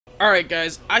Alright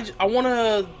guys, I want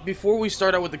to, before we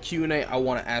start out with the Q&A, I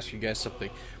want to ask you guys something.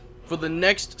 For the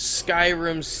next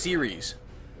Skyrim series,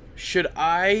 should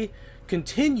I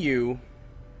continue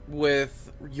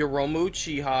with Yorumu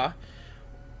Uchiha,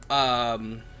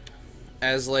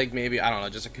 as like maybe, I don't know,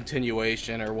 just a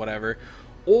continuation or whatever,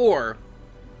 or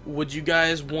would you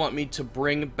guys want me to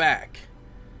bring back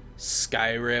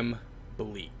Skyrim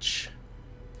Bleach?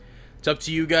 It's up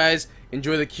to you guys.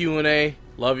 Enjoy the Q&A.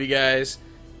 Love you guys.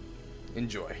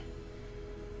 Enjoy.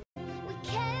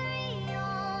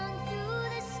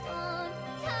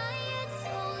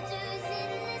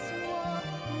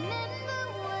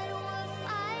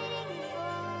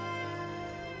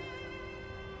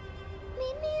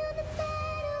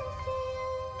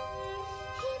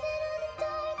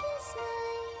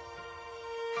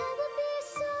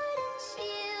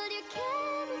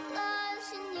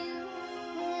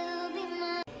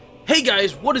 Hey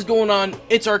guys, what is going on?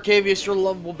 It's Arcavius, your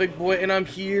lovable big boy, and I'm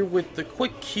here with the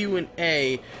quick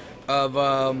Q&A of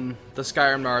the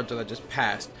Skyrim Naruto that just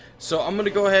passed. So I'm going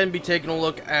to go ahead and be taking a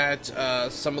look at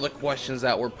some of the questions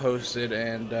that were posted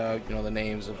and, you know, the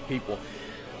names of people.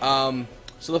 So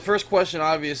the first question,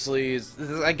 obviously, is,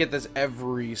 I get this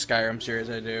every Skyrim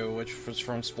series I do, which was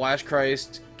from Splash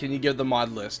Christ. Can you give the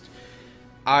mod list?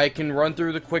 I can run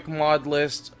through the quick mod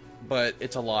list, but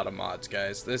it's a lot of mods,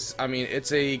 guys. I mean,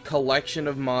 it's a collection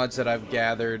of mods that I've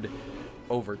gathered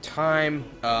over time.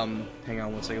 Hang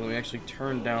on one second, let me actually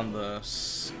turn down the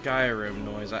Skyrim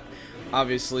noise.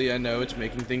 Obviously, I know it's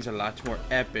making things a lot more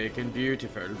epic and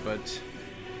beautiful, but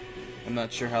I'm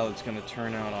not sure how it's going to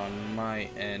turn out on my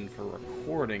end for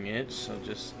recording it, so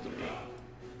just let me...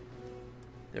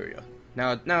 There we go.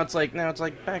 Now it's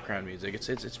like background music.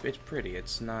 It's pretty.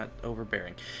 It's not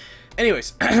overbearing.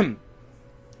 Anyways,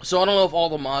 so I don't know if all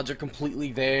the mods are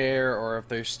completely there, or if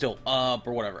they're still up,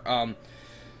 or whatever.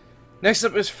 Next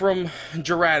up is from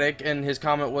Juratic, and his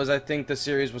comment was, I think the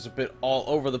series was a bit all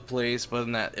over the place, but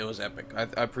in that, it was epic. I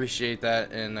appreciate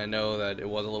that, and I know that it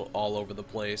was a little all over the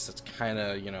place. That's kind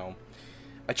of, you know,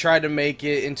 I tried to make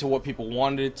it into what people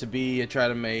wanted it to be. I tried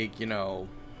to make, you know,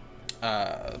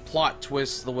 plot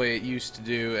twists the way it used to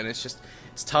do, and it's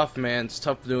tough, man. It's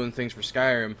tough doing things for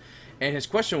Skyrim. And his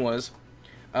question was,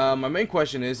 my main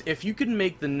question is, if you could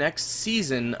make the next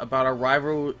season about a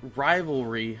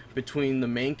rivalry between the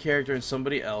main character and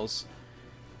somebody else,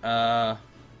 it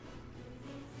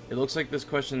looks like this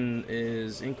question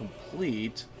is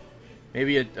incomplete.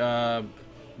 Maybe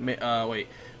wait,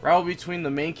 rivalry between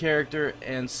the main character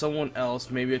and someone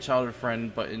else, maybe a childhood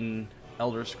friend, but in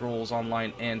Elder Scrolls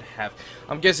Online and have.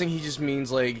 I'm guessing he just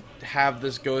means like have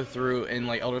this go through in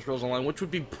like Elder Scrolls Online, which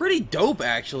would be pretty dope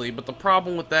actually. But the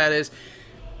problem with that is,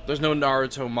 there's no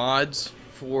Naruto mods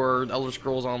for Elder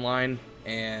Scrolls Online,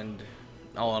 and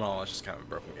all in all, it's just kind of a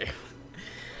broken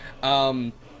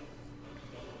game.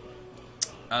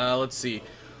 Let's see.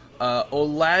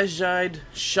 Olajide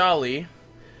Shali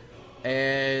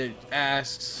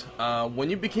asks, when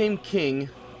you became king,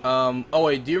 oh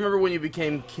wait, do you remember when you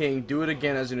became king? Do it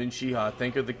again as an Uchiha.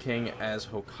 Think of the king as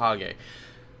Hokage.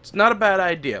 It's not a bad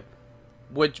idea.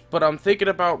 But I'm thinking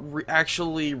about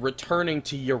actually returning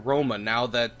to Yoroma now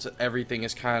that everything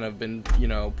has kind of been, you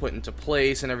know, put into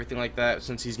place and everything like that,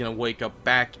 since he's going to wake up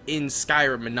back in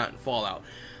Skyrim and not in Fallout.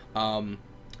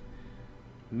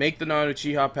 Make the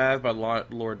non-Uchiha path by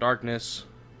Lord Darkness.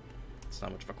 It's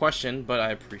not much of a question, but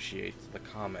I appreciate the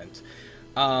comment.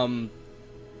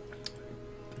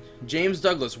 James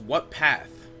Douglas, what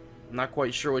path? I'm not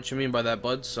quite sure what you mean by that,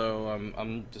 bud, so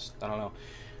I'm just, I don't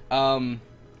know.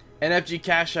 NFG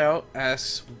Cash Out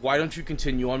asks, why don't you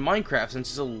continue on Minecraft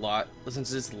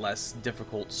since it's less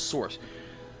difficult source?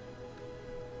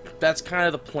 That's kind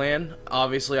of the plan.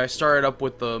 Obviously, I started up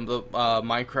with the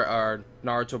Minecraft or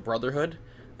Naruto Brotherhood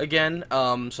again,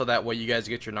 so that way you guys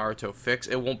get your Naruto fix.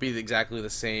 It won't be exactly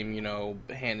the same, you know,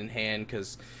 hand in hand,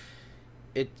 because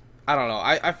I don't know.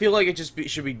 I feel like it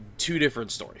should be two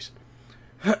different stories.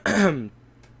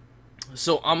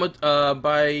 So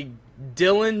by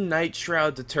Dylan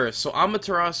Nightshroud Deterrus. So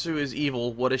Amaterasu is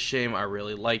evil. What a shame. I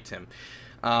really liked him.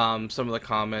 Some of the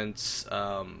comments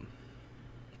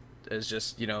is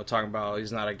just, you know, talking about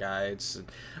he's not a guy.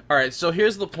 Alright, so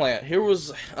here's the plan. Here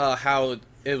was how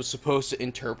it was supposed to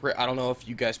interpret. I don't know if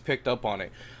you guys picked up on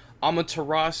it.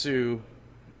 Amaterasu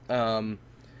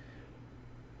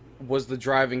was the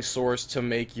driving source to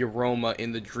make Yoroma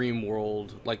in the dream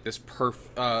world like this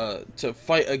to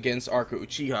fight against Arca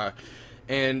Uchiha.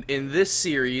 And in this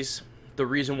series, the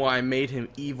reason why I made him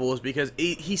evil is because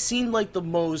he seemed like the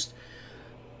most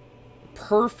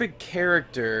perfect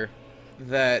character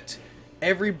that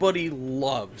everybody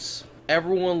loves.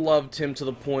 everyone loved him to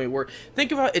the point where,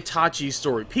 think about Itachi's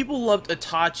story. People loved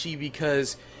Itachi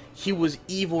because he was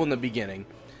evil in the beginning,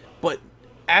 but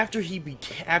after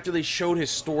they showed his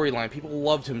storyline, people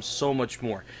loved him so much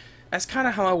more. That's kind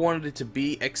of how I wanted it to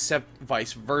be, except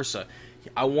vice versa.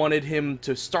 I wanted him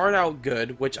to start out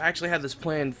good, which I actually had this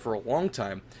planned for a long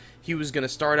time. He was going to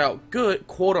start out good,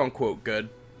 quote-unquote good,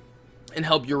 and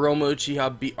help Yoroma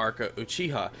Uchiha beat Arca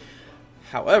Uchiha.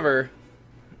 However,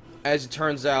 as it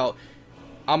turns out,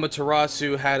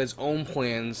 Amaterasu had his own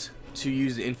plans to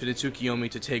use the Infinite Tsukiyomi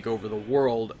to take over the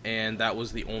world, and that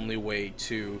was the only way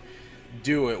to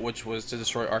do it, which was to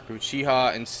destroy Arca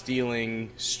Uchiha and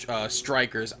stealing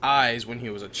Striker's eyes when he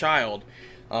was a child.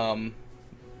 That's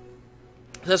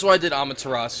why I did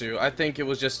Amaterasu. I think it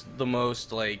was just the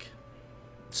most, like,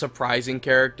 surprising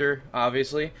character,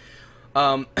 obviously.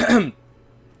 Tom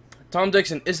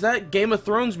Dixon, is that Game of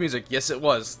Thrones music? Yes, it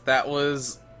was. That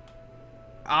was,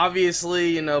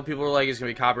 obviously, you know, people are like, it's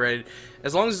going to be copyrighted.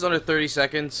 As long as it's under 30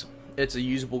 seconds, it's a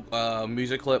usable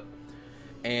music clip.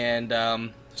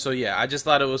 And, so yeah, I just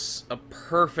thought it was a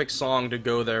perfect song to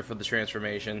go there for the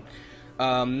transformation.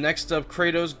 Next up,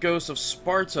 Kratos Ghost of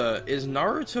Sparta. Is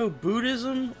Naruto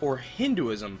Buddhism or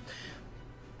Hinduism?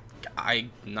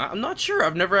 I'm not sure.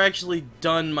 I've never actually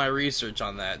done my research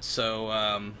on that, so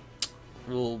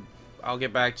I'll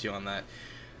get back to you on that.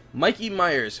 Mikey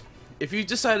Myers, if you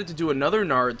decided to do another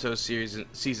Naruto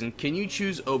season, can you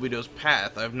choose Obito's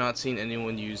path? I've not seen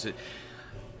anyone use it.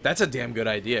 That's a damn good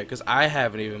idea, because I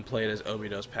haven't even played as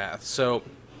Obito's path. So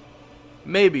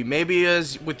maybe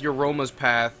as with Yoroma's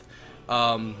path,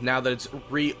 now that it's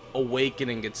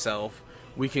reawakening itself,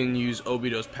 we can use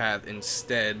Obito's path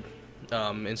instead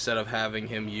of having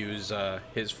him use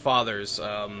his father's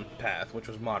path, which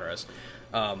was Madara's.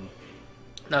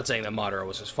 Not saying that Madara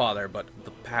was his father, but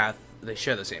the path, they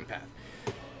share the same path.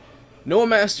 Noah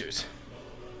Masters,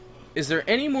 is there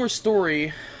any more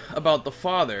story about the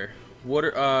father? What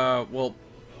are, well,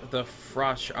 the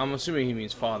Frosh, I'm assuming he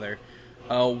means father.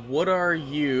 What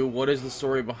is the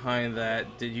story behind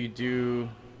that? Did you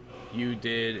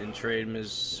did in trade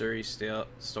Missouri store,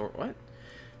 what?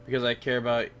 Because I care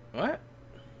about, what?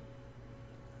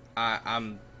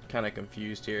 I'm kind of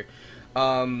confused here.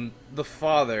 The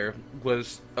father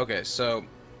was, okay, so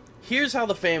here's how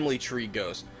the family tree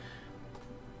goes.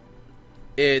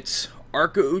 It's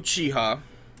Arca Uchiha,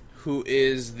 who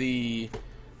is the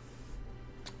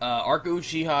Arca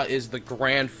Uchiha is the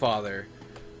grandfather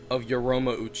of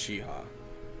Yoroma Uchiha.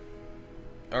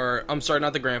 Or, I'm sorry,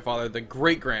 not the grandfather, the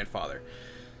great-grandfather.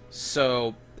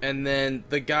 So, and then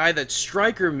the guy that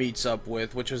Striker meets up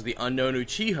with, which was the unknown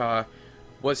Uchiha,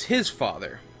 was his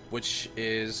father, which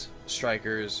is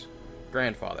Striker's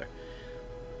grandfather.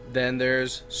 Then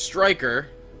there's Striker,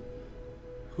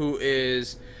 who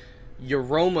is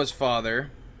Yoroma's father,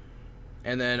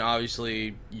 and then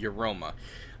obviously Yoroma.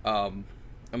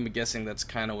 I'm guessing that's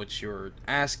kind of what you're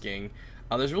asking.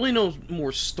 There's really no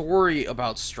more story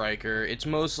about Striker. It's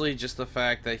mostly just the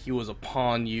fact that he was a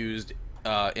pawn used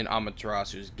in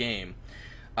Amaterasu's game.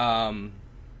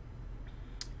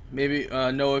 Maybe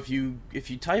Noah, if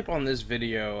you type on this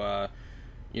video,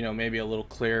 you know, maybe a little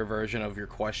clearer version of your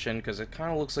question, because it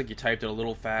kind of looks like you typed it a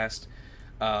little fast.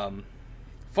 Fun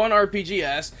RPG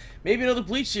asks, maybe another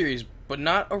Bleach series, but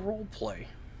not a role play.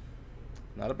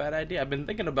 Not a bad idea. I've been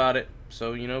thinking about it,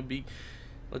 so you know,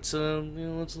 let's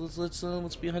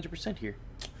be 100% here.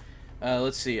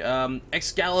 Let's see.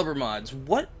 Excalibur mods.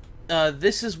 What?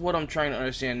 This is what I'm trying to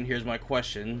understand. And here's my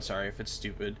question. Sorry if it's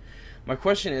stupid. My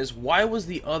question is, why was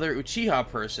the other Uchiha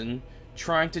person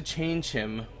trying to change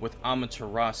him with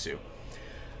Amaterasu?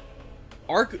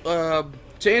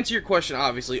 To answer your question,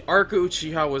 obviously, Arca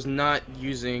Uchiha was not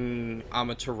using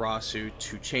Amaterasu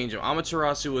to change him.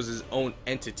 Amaterasu was his own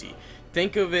entity.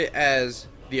 Think of it as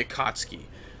the Akatsuki.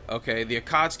 Okay, the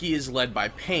Akatsuki is led by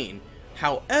Pain.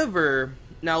 However,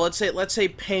 now let's say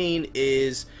Pain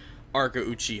is Arca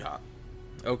Uchiha.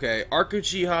 Okay, Arca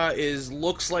Uchiha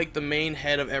looks like the main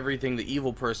head of everything, the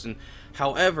evil person.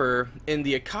 However, in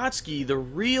the Akatsuki, the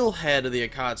real head of the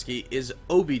Akatsuki is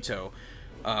Obito.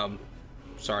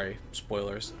 Sorry,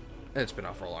 spoilers. It's been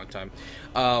out for a long time.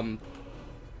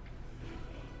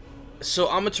 So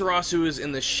Amaterasu is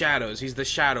in the shadows. He's the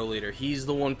shadow leader. He's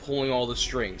the one pulling all the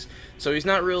strings. So he's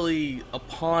not really a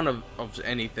pawn of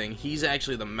anything. He's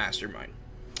actually the mastermind.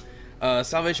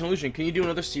 Salvation Illusion, can you do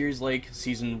another series like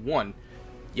Season 1?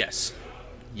 Yes.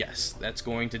 Yes, that's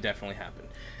going to definitely happen.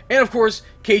 And of course,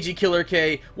 KG Killer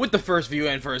K with the first view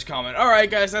and first comment.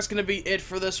 Alright guys, that's going to be it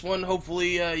for this one.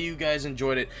 Hopefully you guys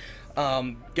enjoyed it.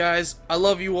 Guys, I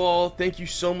love you all. Thank you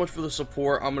so much for the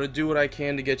support. I'm going to do what I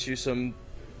can to get you some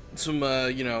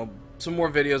you know, some more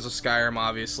videos of Skyrim.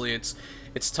 Obviously, it's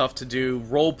tough to do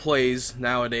role plays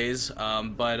nowadays,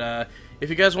 but if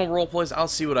you guys want role plays, I'll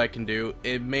see what I can do.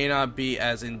 It may not be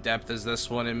as in depth as this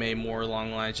one. It may more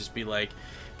along the lines just be like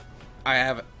I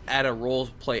have add a role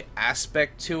play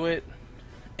aspect to it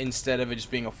instead of it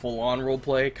just being a full-on role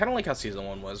play, kind of like how season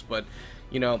 1 was. But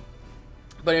you know,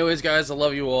 but anyways, guys, I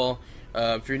love you all.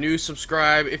 If you're new,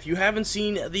 subscribe. If you haven't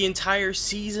seen the entire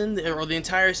season or the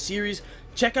entire series,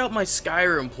 check out my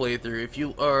Skyrim playthrough. If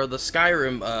you or the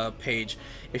Skyrim page,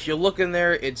 if you look in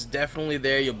there, it's definitely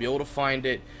there. You'll be able to find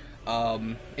it,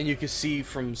 and you can see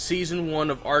from season 1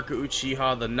 of Arca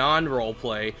Uchiha, the non-role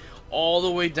play, all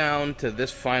the way down to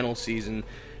this final season.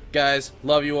 Guys,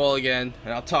 love you all again,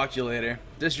 and I'll talk to you later.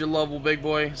 This is your lovable big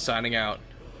boy signing out.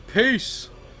 Peace.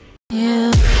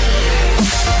 Yeah.